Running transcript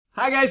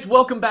Hi guys,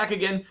 welcome back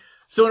again.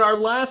 So in our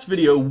last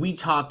video, we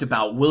talked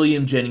about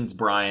William Jennings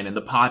Bryan and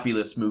the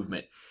populist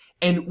movement.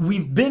 And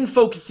we've been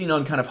focusing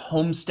on kind of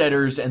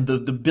homesteaders and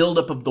the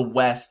buildup of the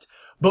West.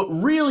 But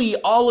really,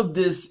 all of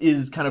this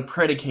is kind of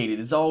predicated,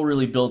 is all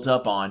really built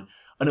up on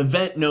an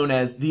event known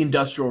as the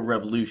Industrial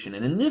Revolution.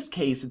 And in this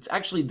case, it's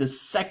actually the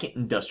Second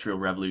Industrial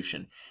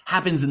Revolution.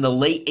 Happens in the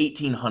late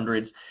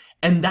 1800s.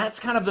 And that's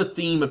kind of the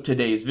theme of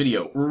today's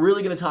video. We're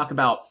really going to talk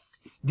about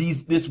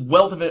this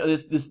wealth of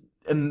this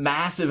a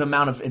massive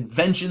amount of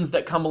inventions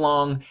that come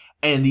along,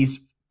 and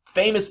these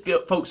famous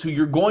folks who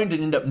you're going to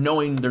end up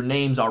knowing their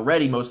names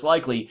already, most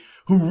likely,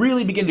 who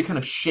really begin to kind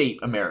of shape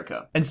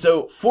America. And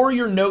so for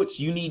your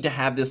notes, you need to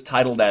have this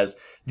titled as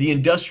The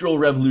Industrial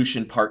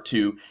Revolution Part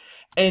 2,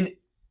 and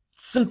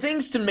some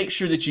things to make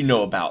sure that you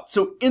know about.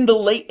 So in the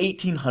late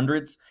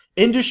 1800s,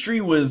 industry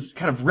was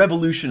kind of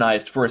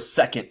revolutionized for a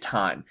second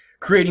time,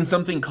 creating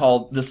something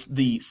called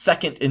the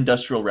Second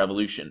Industrial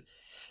Revolution.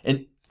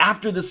 And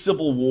after the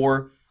Civil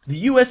War, the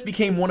U.S.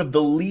 became one of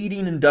the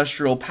leading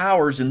industrial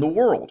powers in the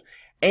world,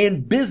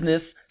 and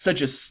business,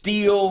 such as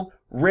steel,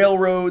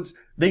 railroads,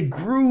 they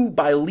grew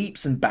by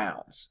leaps and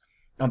bounds.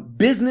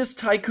 Business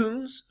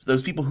tycoons,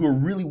 those people who are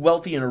really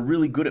wealthy and are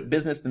really good at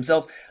business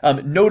themselves,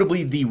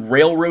 notably the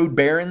railroad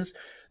barons,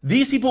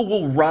 these people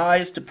will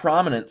rise to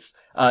prominence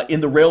in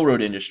the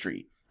railroad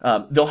industry.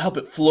 They'll help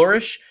it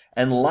flourish,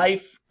 and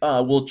life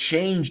will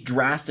change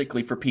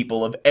drastically for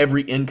people of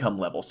every income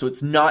level. So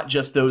it's not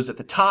just those at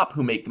the top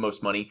who make the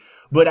most money,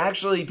 but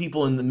actually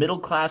people in the middle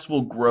class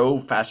will grow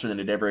faster than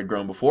it ever had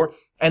grown before,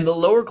 and the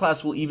lower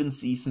class will even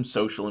see some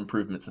social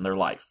improvements in their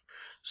life.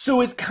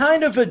 So it's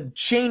kind of a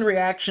chain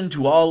reaction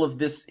to all of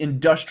this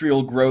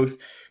industrial growth.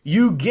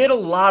 You get a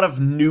lot of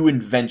new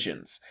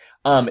inventions.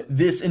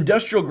 This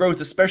industrial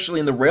growth, especially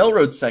in the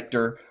railroad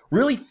sector,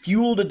 really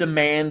fueled a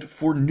demand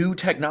for new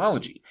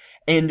technology.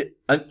 And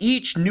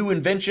each new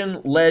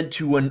invention led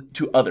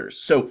to others.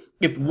 So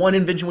if one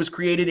invention was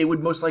created, it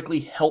would most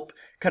likely help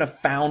kind of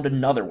found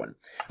another one.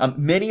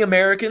 Many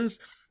Americans'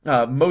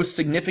 most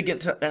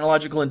significant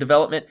technological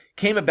development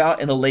came about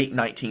in the late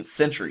 19th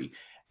century.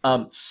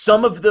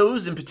 Some of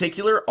those in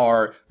particular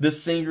are the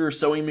Singer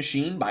sewing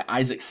machine by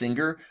Isaac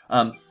Singer.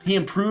 He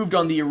improved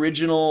on the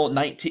original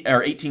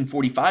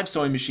 1845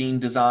 sewing machine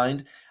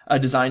design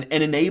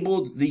and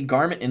enabled the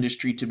garment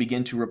industry to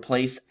begin to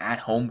replace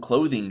at-home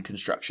clothing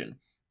construction.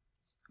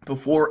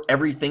 Before,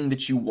 everything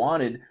that you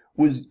wanted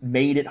was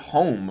made at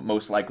home,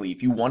 most likely.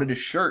 If you wanted a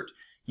shirt,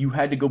 you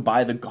had to go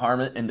buy the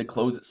garment and the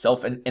clothes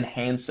itself and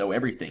hand sew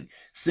everything.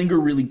 Singer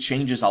really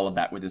changes all of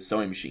that with his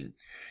sewing machine.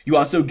 You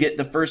also get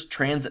the first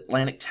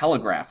transatlantic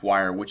telegraph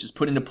wire, which is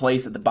put into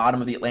place at the bottom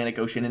of the Atlantic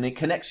Ocean, and it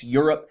connects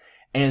Europe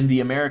and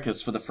the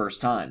Americas for the first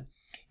time.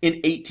 In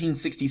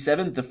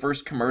 1867, the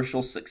first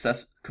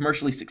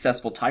commercially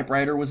successful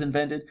typewriter was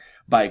invented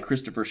by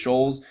Christopher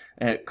Sholes,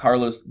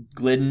 Carlos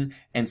Glidden,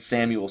 and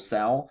Samuel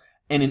Sowell.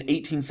 And in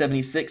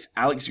 1876,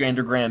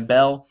 Alexander Graham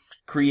Bell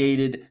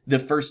created the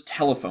first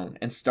telephone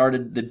and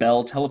started the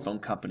Bell Telephone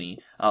Company,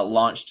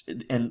 launching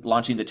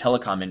the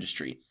telecom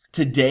industry.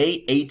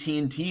 Today,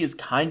 AT&T is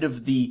kind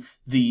of the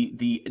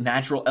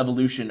natural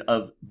evolution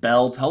of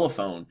Bell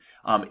Telephone.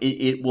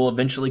 It will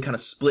eventually kind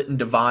of split and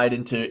divide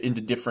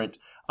into different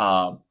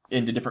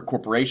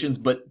corporations,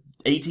 but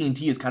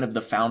AT&T is kind of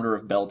the founder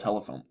of Bell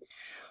Telephone.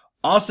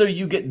 Also,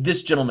 you get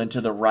this gentleman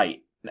to the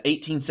right. In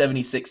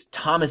 1876,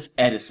 Thomas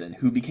Edison,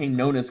 who became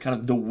known as kind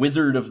of the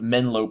Wizard of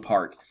Menlo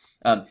Park.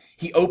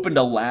 He opened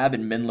a lab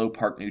in Menlo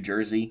Park, New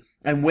Jersey,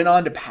 and went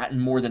on to patent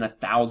more than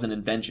 1,000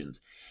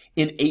 inventions.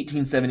 In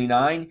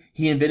 1879,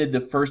 he invented the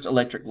first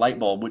electric light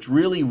bulb, which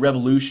really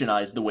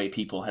revolutionized the way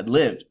people had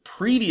lived.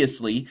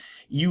 Previously,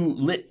 you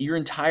lit your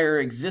entire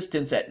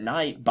existence at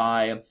night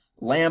by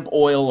lamp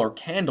oil or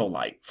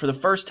candlelight. For the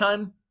first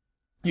time,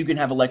 you can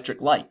have electric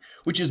light,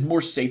 which is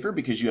more safer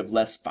because you have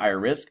less fire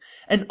risk,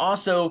 and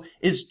also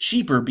is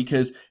cheaper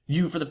because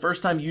for the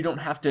first time,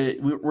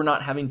 we're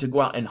not having to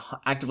go out and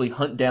actively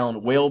hunt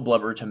down whale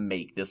blubber to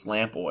make this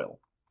lamp oil.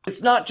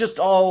 It's not just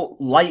all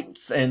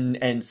lights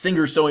and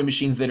Singer sewing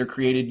machines that are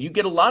created. You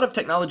get a lot of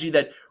technology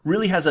that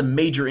really has a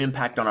major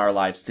impact on our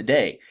lives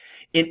today.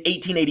 In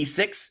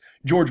 1886,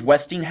 George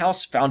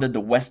Westinghouse founded the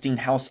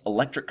Westinghouse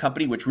Electric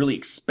Company, which really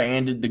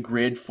expanded the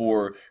grid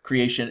for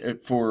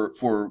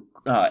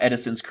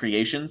Edison's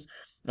creations,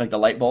 like the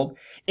light bulb.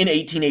 In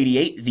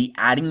 1888, the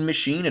adding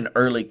machine, an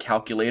early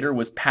calculator,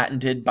 was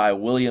patented by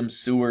William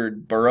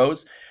Seward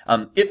Burroughs.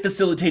 It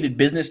facilitated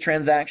business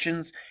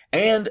transactions,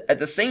 and at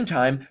the same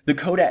time, the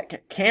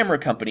Kodak camera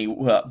company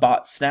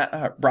brought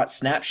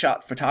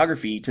snapshot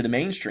photography to the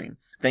mainstream,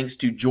 thanks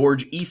to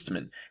George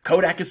Eastman.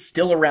 Kodak is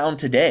still around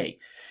today.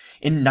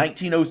 In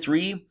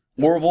 1903,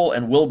 Orville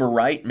and Wilbur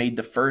Wright made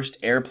the first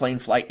airplane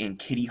flight in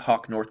Kitty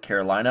Hawk, North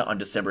Carolina on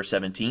December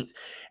 17th.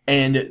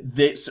 And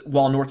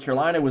while North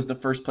Carolina was the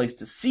first place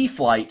to see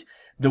flight,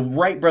 the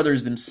Wright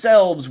brothers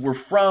themselves were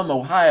from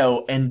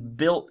Ohio and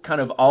built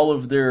kind of all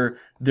of their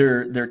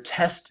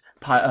test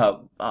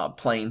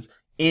planes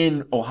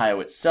in Ohio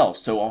itself.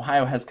 So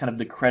Ohio has kind of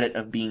the credit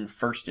of being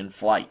first in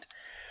flight.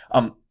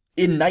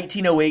 in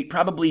 1908,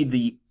 probably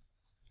the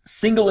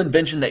single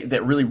invention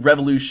that really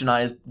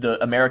revolutionized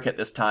the America at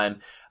this time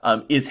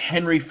is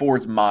Henry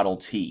Ford's Model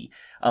T.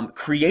 He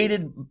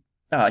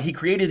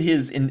created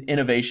his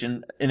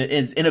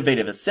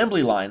innovative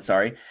assembly line,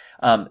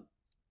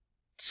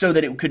 so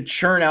that it could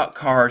churn out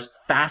cars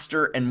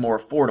faster and more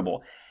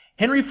affordable.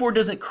 Henry Ford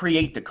doesn't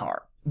create the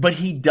car, but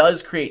he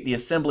does create the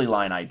assembly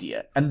line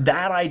idea, and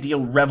that idea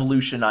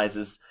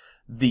revolutionizes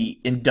the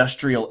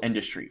industrial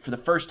industry. For the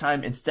first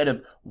time, instead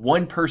of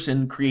one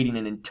person creating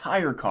an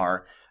entire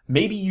car,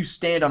 maybe you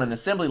stand on an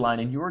assembly line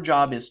and your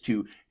job is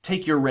to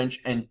take your wrench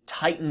and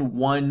tighten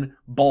one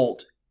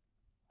bolt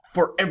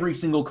for every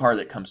single car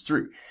that comes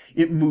through.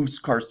 It moves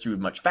cars through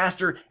much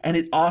faster, and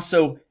it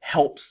also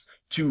helps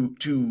to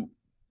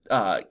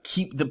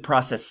keep the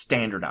process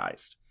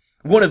standardized.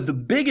 One of the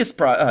biggest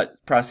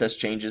process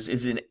changes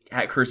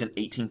occurs in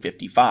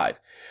 1855.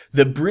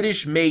 The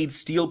British made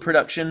steel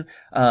production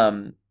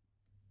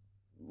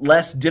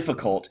less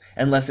difficult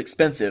and less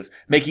expensive,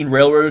 making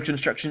railroad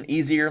construction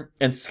easier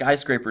and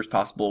skyscrapers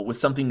possible with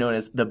something known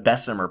as the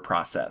Bessemer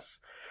process.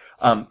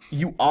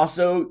 You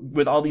also,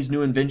 with all these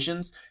new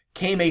inventions,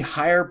 came a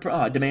higher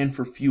demand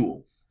for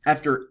fuel.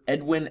 After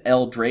Edwin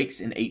L. Drakes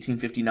in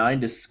 1859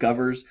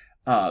 discovers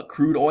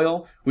crude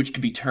oil, which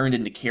could be turned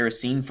into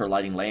kerosene for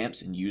lighting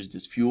lamps and used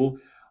as fuel,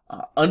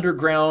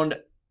 underground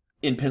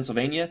in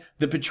Pennsylvania,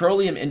 the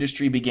petroleum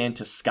industry began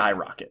to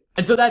skyrocket.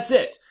 And so that's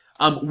it.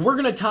 We're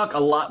going to talk a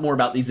lot more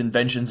about these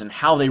inventions and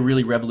how they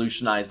really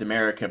revolutionized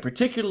America,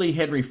 particularly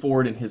Henry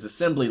Ford and his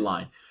assembly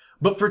line.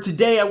 But for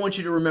today, I want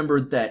you to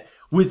remember that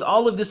with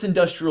all of this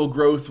industrial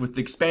growth, with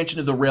the expansion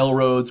of the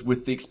railroads,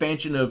 with the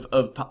expansion of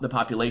the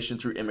population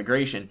through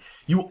immigration,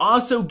 you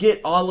also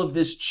get all of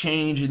this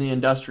change in the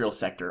industrial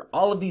sector,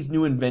 all of these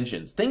new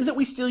inventions, things that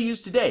we still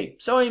use today,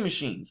 sewing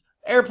machines,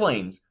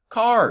 airplanes,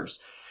 cars,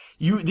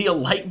 the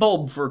light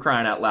bulb, for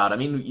crying out loud. I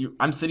mean,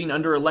 I'm sitting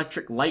under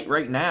electric light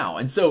right now.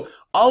 And so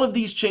all of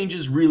these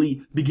changes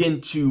really begin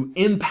to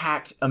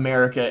impact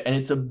America and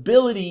its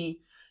ability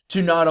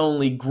to not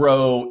only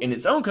grow in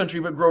its own country,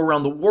 but grow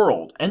around the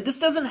world. And this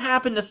doesn't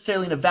happen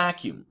necessarily in a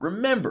vacuum.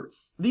 Remember,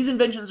 these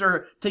inventions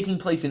are taking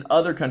place in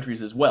other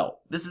countries as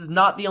well. This is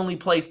not the only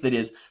place that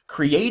is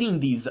creating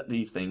these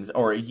things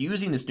or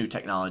using this new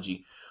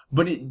technology,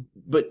 but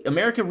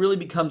America really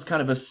becomes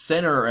kind of a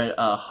center,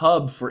 a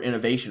hub for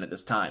innovation at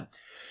this time.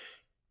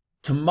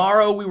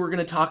 Tomorrow we're going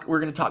to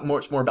talk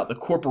much more about the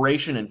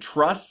corporation and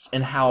trusts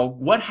and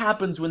what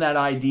happens when that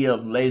idea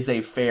of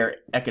laissez-faire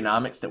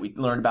economics that we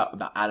learned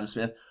about Adam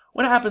Smith,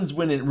 what happens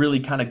when it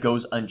really kind of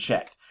goes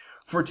unchecked.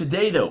 For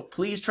today though,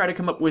 please try to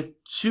come up with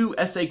 2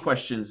 essay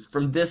questions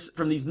from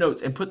these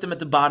notes and put them at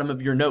the bottom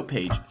of your note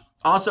page.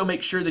 Also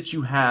make sure that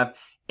you have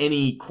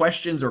any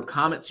questions or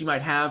comments you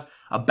might have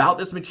about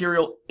this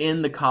material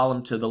in the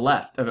column to the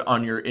left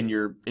in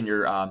your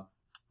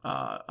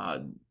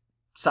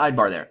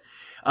sidebar there.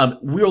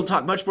 We'll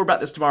talk much more about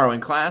this tomorrow in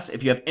class.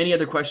 If you have any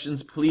other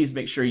questions, please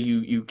make sure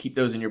you keep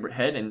those in your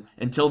head. And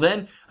until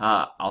then,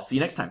 I'll see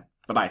you next time.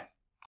 Bye-bye.